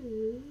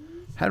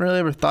 Hadn't really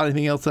ever thought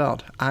anything else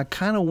out. I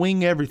kind of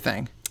wing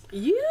everything.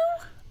 You?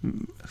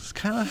 It's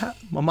kind of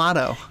my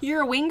motto.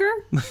 You're a winger?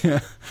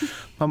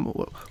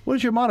 What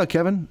is your motto,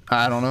 Kevin?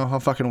 I don't know. I'll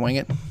fucking wing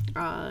it.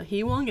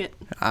 He wung it.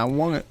 I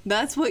wung it.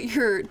 That's what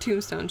your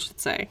tombstone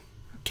should say.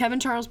 Kevin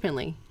Charles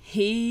Penley.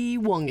 He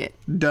wung it.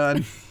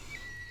 Done.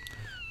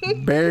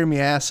 Bury me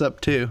ass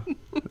up too.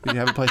 You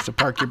have a place to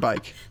park your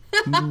bike.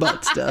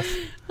 Butt stuff.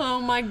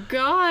 Oh my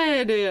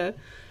God. I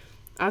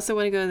also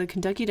want to go to the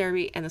Kentucky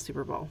Derby and the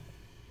Super Bowl.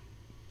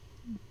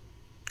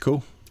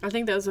 Cool. I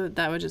think those would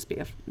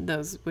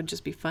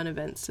just be fun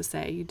events to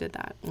say you did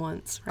that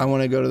once. I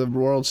want to go to the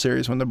World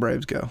Series when the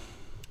Braves go.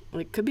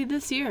 It could be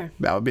this year.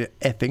 That would be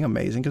effing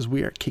amazing because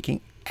we are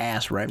kicking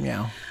ass right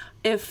now.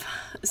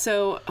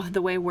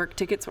 The way work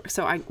tickets work,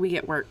 we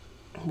get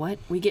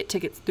we get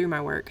tickets through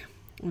my work.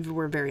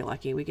 We're very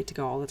lucky. We get to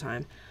go all the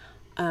time.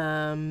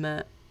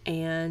 And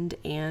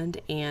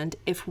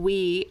if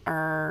we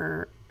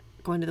are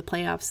going to the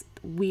playoffs,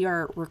 we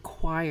are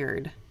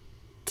required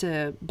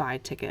to buy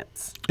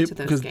tickets to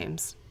those 'cause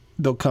games.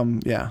 They'll come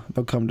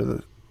to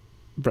the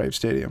Brave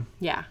Stadium.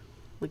 Yeah,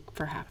 like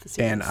for half the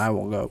series. And I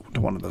will go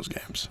to one of those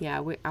games.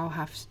 Yeah,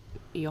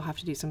 you'll have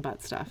to do some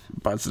butt stuff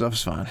Butt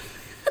stuff's fine.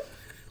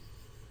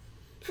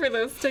 for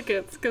those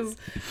tickets because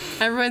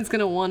everyone's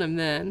gonna want them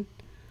then.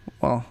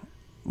 Well,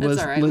 That's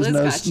all right.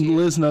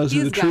 Liz knows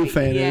who the true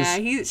fan is.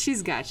 Yeah,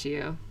 she's got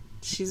you.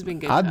 She's been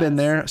good. I've to been us.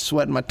 there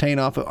sweating my taint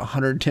off at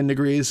 110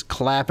 degrees,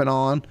 clapping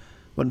on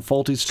when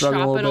Fult's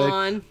struggling a little bit.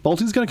 Chopping on.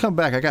 Fult's going to come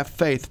back. I got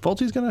faith.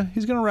 Fult's going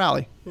to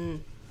rally.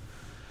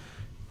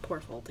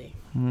 Poor Fulty.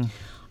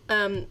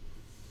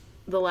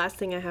 The last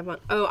thing I have on.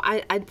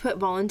 I'd put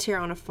volunteer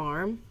on a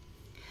farm.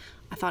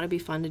 I thought it'd be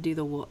fun to do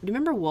the wolf. Do you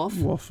remember Wolf?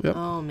 Wolf, yep.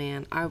 Oh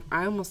man, I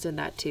almost did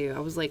that too. I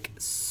was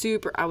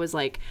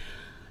like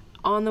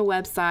on the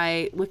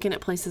website looking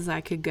at places I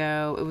could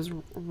go. It was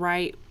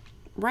right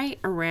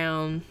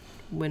around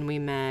when we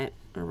met,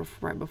 or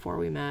right before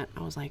we met.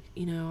 I was like,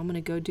 I'm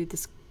gonna go do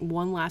this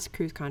one last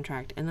cruise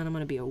contract, and then I'm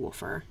gonna be a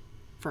wolfer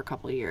for a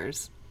couple of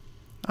years.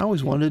 I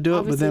always wanted to do it,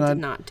 Obviously but then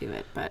did not do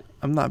it. But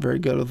I'm not very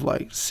good with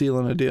like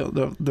sealing a deal.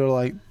 They're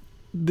like,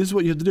 this is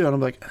what you have to do, and I'm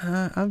like,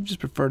 I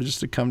just prefer just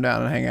to come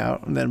down and hang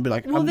out, and then be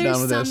like, I'm done with this.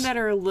 Well, there's some that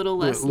are a little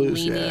less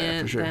Loose, yeah,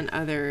 lenient for sure. than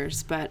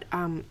others, but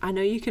I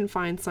know you can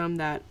find some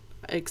that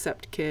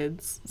accept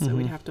kids, so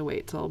we'd have to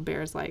wait till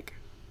Bear's like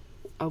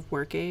of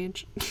work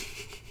age.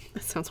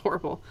 That sounds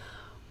horrible,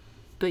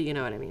 but you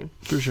know what I mean.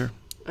 For sure.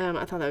 I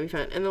thought that would be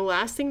fun. And the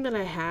last thing that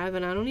I have,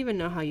 and I don't even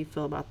know how you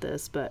feel about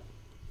this, but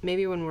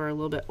maybe when we're a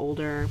little bit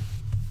older,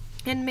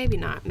 and maybe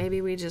not, maybe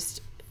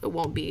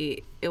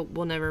it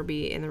will never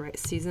be in the right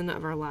season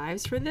of our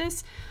lives for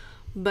this,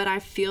 but I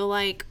feel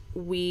like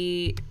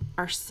we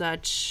are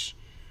such,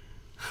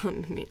 I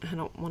mean, I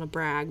don't want to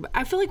brag, but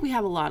I feel like we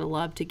have a lot of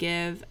love to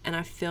give, and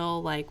I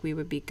feel like we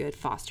would be good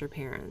foster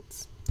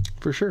parents.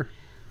 For sure.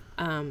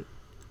 I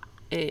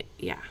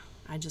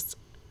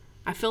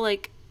feel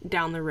like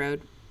down the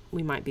road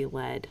we might be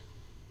led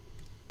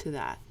to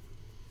that.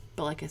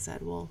 But like I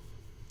said, we'll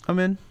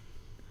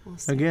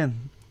see.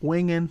 Again,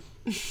 winging.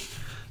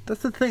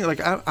 That's the thing.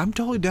 Like, I'm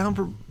totally down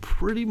for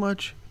pretty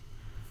much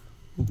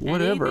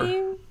whatever.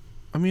 Anything?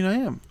 I mean, I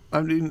am.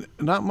 I mean,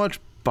 not much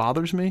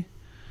bothers me.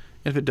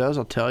 If it does,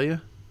 I'll tell you.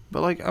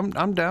 But like,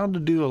 I'm down to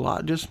do a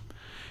lot. Just,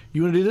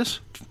 you want to do this?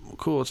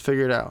 Cool, let's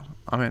figure it out.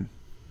 I'm in.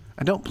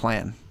 I don't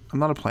plan. I'm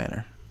not a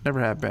planner. Never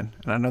have been.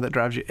 And I know that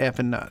drives you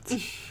effing nuts.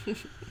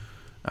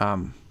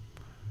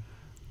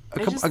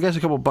 I guess a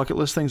couple bucket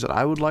list things that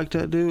I would like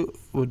to do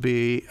would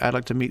be, I'd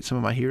like to meet some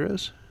of my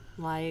heroes.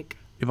 Like?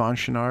 Yvon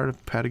Chouinard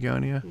of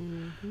Patagonia.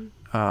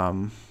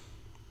 Mm-hmm.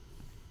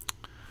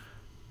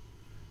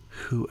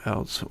 Who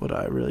else would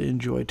I really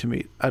enjoy to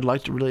meet? I'd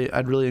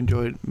really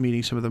enjoy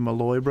meeting some of the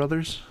Malloy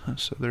brothers.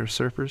 So they're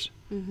surfers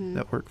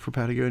that work for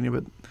Patagonia.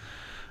 But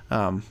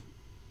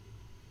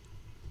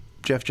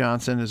Jeff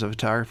Johnson is a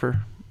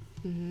photographer.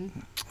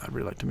 I'd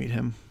really like to meet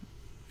him.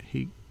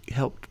 He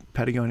helped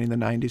Patagonia in the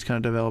 90s kind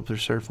of develop their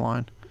surf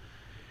line.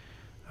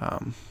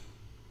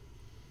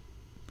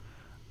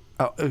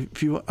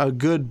 A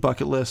good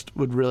bucket list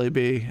would really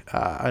be,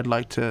 I'd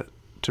like to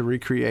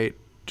recreate,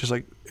 just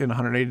like in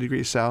 180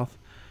 Degrees South,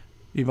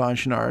 Yvon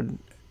Chouinard,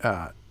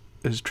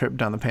 his trip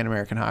down the Pan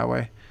American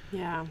Highway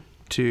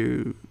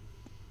to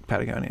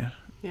Patagonia.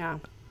 Yeah.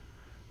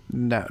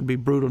 That would be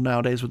brutal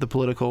nowadays with the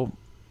political,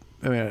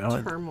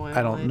 turmoil.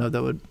 I don't know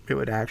that it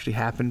would actually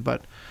happen,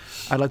 but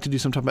I'd like to do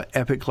some type of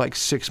epic, like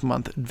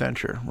 6-month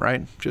adventure,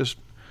 right? Just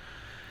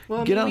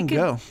get out and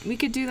go. We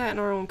could do that in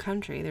our own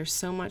country. There's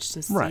so much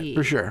to see. Right,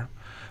 for sure.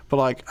 But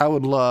like, I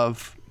would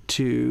love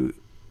to,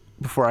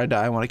 before I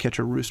die, I want to catch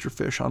a rooster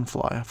fish on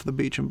fly off the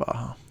beach in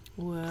Baja.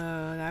 Whoa,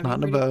 that'd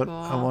Not be in a boat.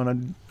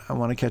 cool. I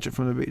want to catch it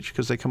from the beach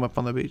because they come up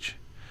on the beach.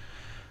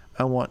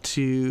 I want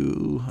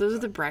to. Those are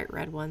the bright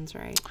red ones,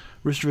 right?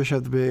 Rooster fish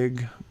have the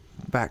big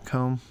back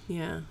comb.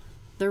 Yeah,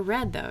 they're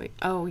red though.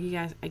 Oh, you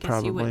guys, I guess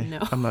Probably. you wouldn't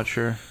know. I'm not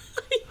sure.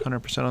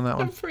 100% on that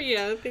one.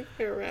 Yeah, I think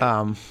they're red.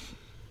 I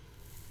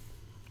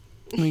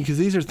mean, because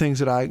these are things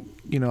that I've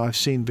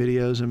seen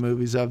videos and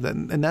movies of, that,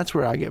 and that's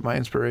where I get my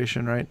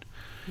inspiration, right?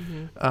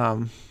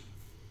 I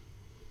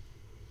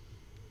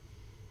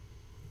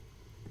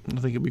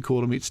think it'd be cool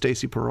to meet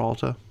Stacy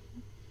Peralta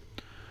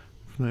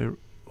from the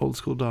old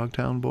school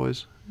Dogtown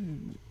boys.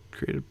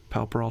 Created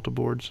Pal Peralta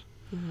boards.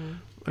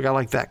 Like, I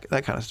like that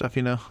kind of stuff,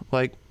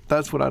 Like,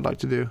 that's what I'd like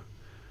to do.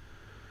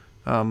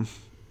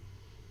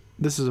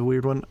 This is a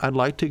weird one. I'd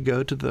like to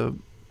go to the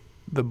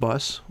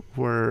bus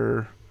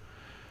where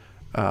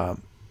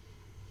Alexander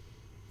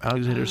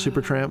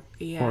Supertramp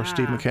or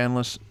Steve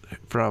McCandless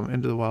from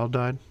Into the Wild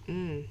died.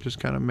 Just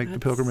kind of make the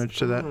pilgrimage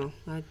to that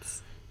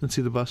and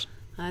see the bus.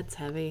 That's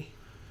heavy.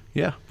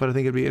 Yeah, but I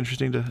think it'd be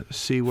interesting to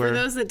see where. For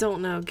those that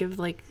don't know, give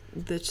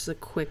just a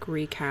quick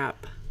recap.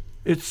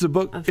 It's the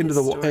book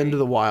Into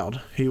the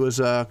Wild. He was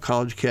a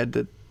college kid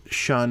that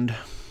shunned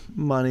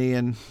money,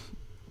 and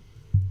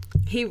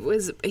he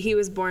was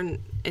born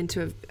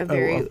into a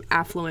very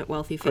affluent,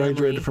 wealthy family.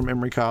 Graduated from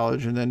Emory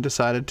College and then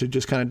decided to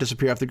just kind of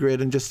disappear off the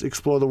grid and just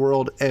explore the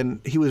world.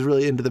 And he was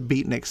really into the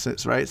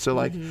beatniks, right? So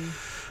like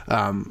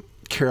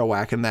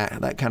Kerouac and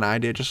that kind of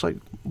idea, just like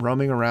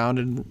roaming around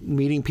and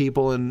meeting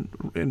people and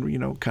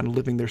kind of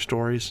living their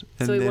stories.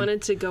 And so he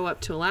wanted to go up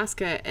to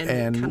Alaska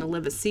and kind of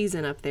live a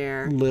season up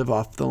there. Live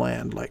off the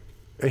land, but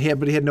he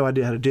had no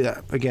idea how to do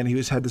that. Again, he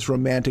had this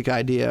romantic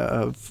idea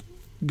of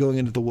going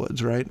into the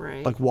woods, right?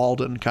 Like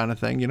Walden kind of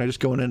thing, just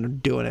going in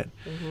and doing it.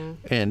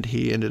 And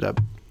he ended up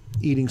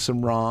eating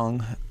some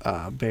wrong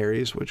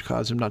berries, which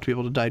caused him not to be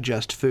able to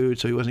digest food,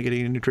 so he wasn't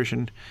getting any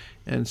nutrition,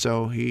 and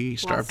so he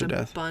starved to death.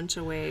 Lost a bunch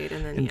of weight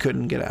and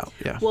couldn't get out.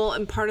 Yeah. Well,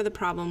 and part of the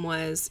problem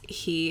was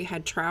he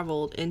had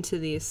traveled into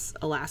this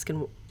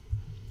Alaskan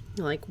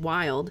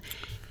wild,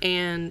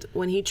 and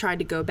when he tried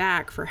to go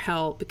back for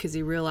help because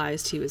he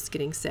realized he was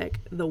getting sick,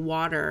 the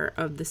water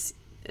of the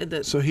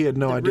so he had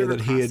no idea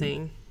that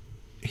crossing,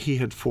 he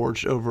had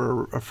forged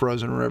over a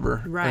frozen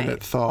river, and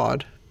it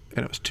thawed,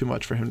 and it was too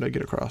much for him to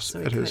get across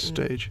at his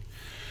stage.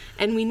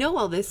 And we know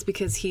all this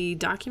because he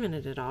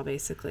documented it all,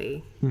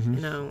 basically,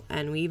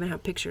 and we even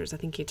have pictures. I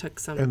think he took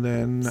some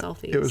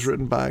selfies. It was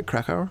written by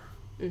Krakauer.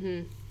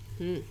 Remember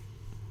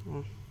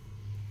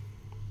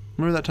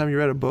that time you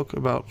read a book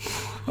about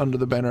Under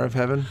the Banner of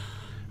Heaven?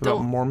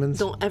 About Mormons?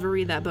 Don't ever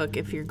read that book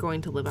if you're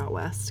going to live out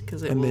west.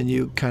 And then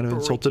you kind of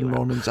insulted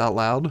Mormons out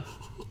loud.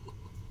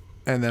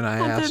 And then I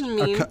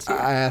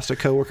asked a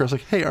coworker, I was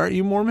like, hey, aren't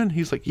you Mormon?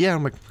 He's like, yeah.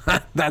 I'm like,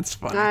 that's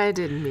funny. I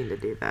didn't mean to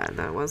do that.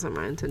 That wasn't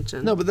my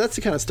intention. No, but that's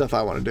the kind of stuff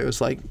I want to do. It's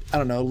like, I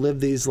don't know, live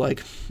these kind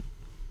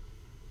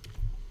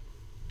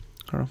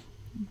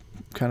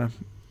of,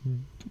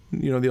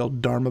 the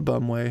old Dharma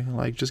bum way.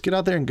 Like, just get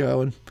out there and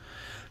go and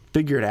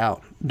figure it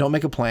out. Don't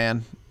make a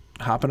plan.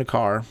 Hop in a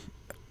car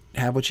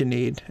have what you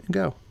need, and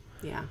go.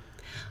 Yeah.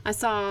 I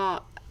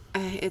saw,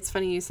 it's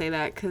funny you say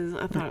that because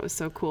I thought it was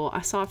so cool.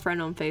 I saw a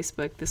friend on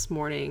Facebook this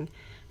morning.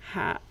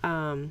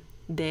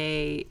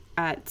 They,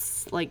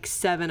 at like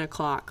 7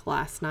 o'clock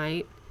last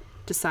night,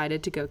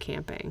 decided to go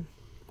camping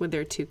with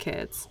their 2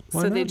 kids.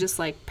 Why so not? they just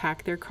like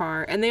packed their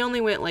car, and they only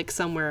went like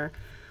somewhere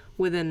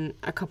within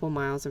a couple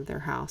miles of their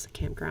house, a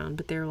campground.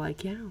 But they were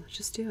like, yeah, let's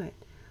just do it.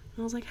 And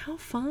I was like, how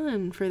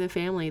fun for the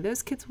family.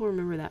 Those kids will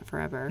remember that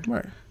forever.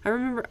 Right. I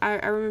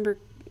remember,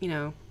 you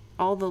know,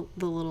 all the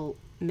little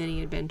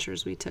mini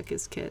adventures we took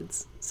as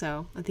kids.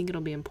 So I think it'll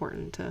be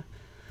important to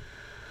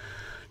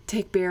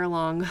take Bear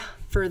along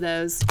for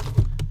those.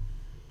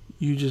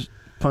 You just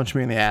punched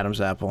me in the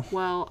Adam's apple.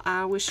 Well,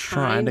 I was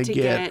Trying to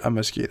get a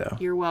mosquito.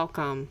 You're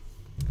welcome.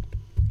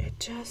 It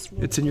just.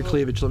 It's in your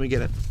cleavage. Let me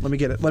get it. Let me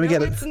get it. Let me No,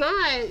 get it. it's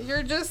not.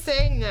 You're just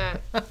saying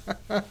that.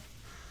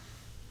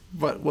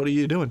 What are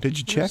you doing? Did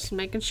you check? Just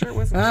making sure it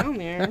wasn't down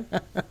there.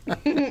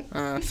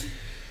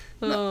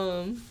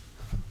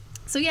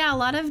 So yeah, a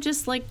lot of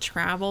just like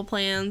travel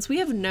plans. We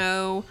have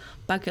no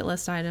bucket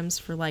list items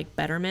for like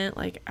betterment.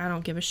 Like, I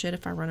don't give a shit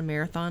if I run a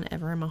marathon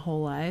ever in my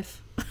whole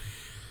life.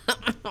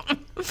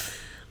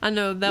 I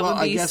know that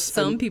would be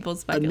some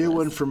people's bucket list. A new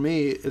one for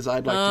me is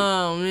I'd like to.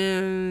 Oh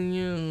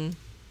man,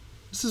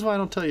 This is why I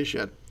don't tell you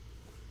shit.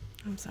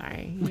 I'm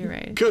sorry. You're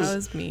right. That 'Cause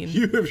was mean.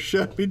 You have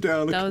shut me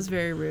down. That was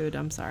very rude.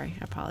 I'm sorry.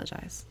 I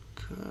apologize.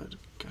 Good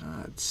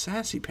God,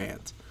 sassy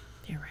pants.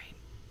 You're right.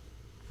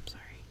 I'm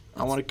sorry.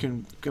 I want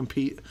to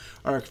compete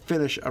or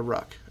finish a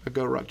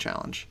go ruck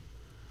challenge.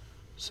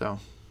 So.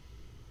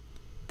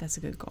 That's a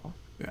good goal.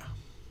 Yeah.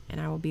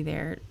 And I will be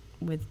there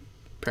with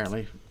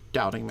Apparently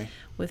doubting me.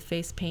 with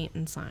face paint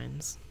and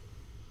signs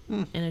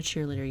in a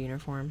cheerleader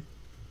uniform.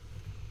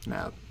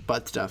 Now,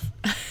 butt stuff.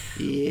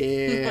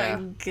 Yeah.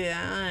 Oh my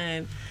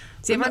God.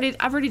 See,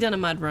 I've already done a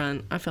mud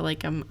run. I feel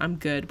like I'm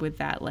good with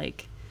that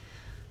like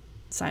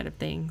side of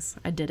things.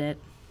 I did it.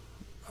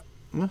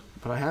 But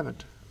I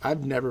haven't.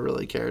 I've never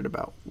really cared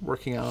about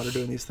working out or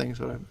doing these things,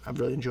 but I've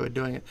really enjoyed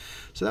doing it.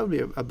 So that would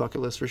be a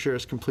bucket list for sure,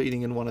 is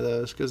completing in one of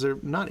those, because they're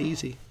not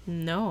easy.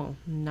 No,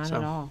 not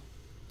at all.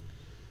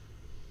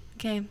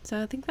 Okay,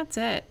 so I think that's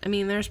it. I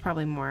mean, there's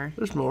probably more.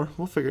 There's more.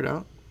 We'll figure it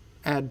out.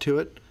 Add to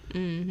it.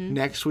 Mm-hmm.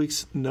 Next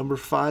week's number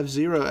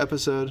 50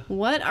 episode.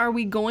 What are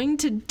we going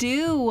to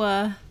do?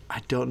 I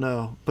don't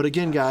know. But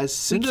again,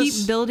 guys, We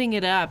keep building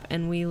it up,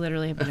 and we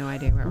literally have no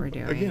idea what we're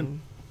doing.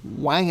 Again,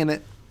 wanging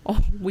it. Oh,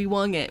 we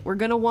wung it. We're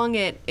going to wung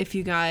it if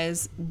you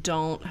guys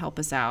don't help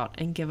us out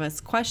and give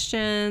us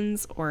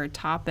questions or a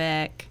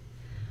topic,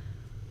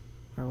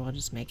 or we'll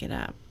just make it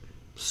up.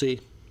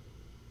 See.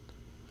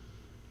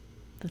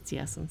 That's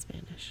yes in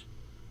Spanish.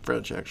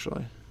 French,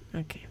 actually.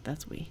 Okay,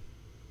 that's we.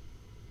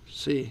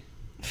 See.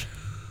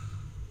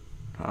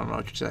 I don't know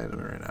what you're saying to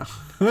me right now.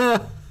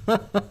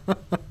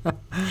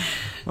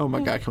 Oh my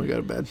God, can we go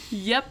to bed?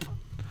 Yep.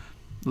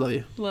 Love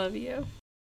you. Love you.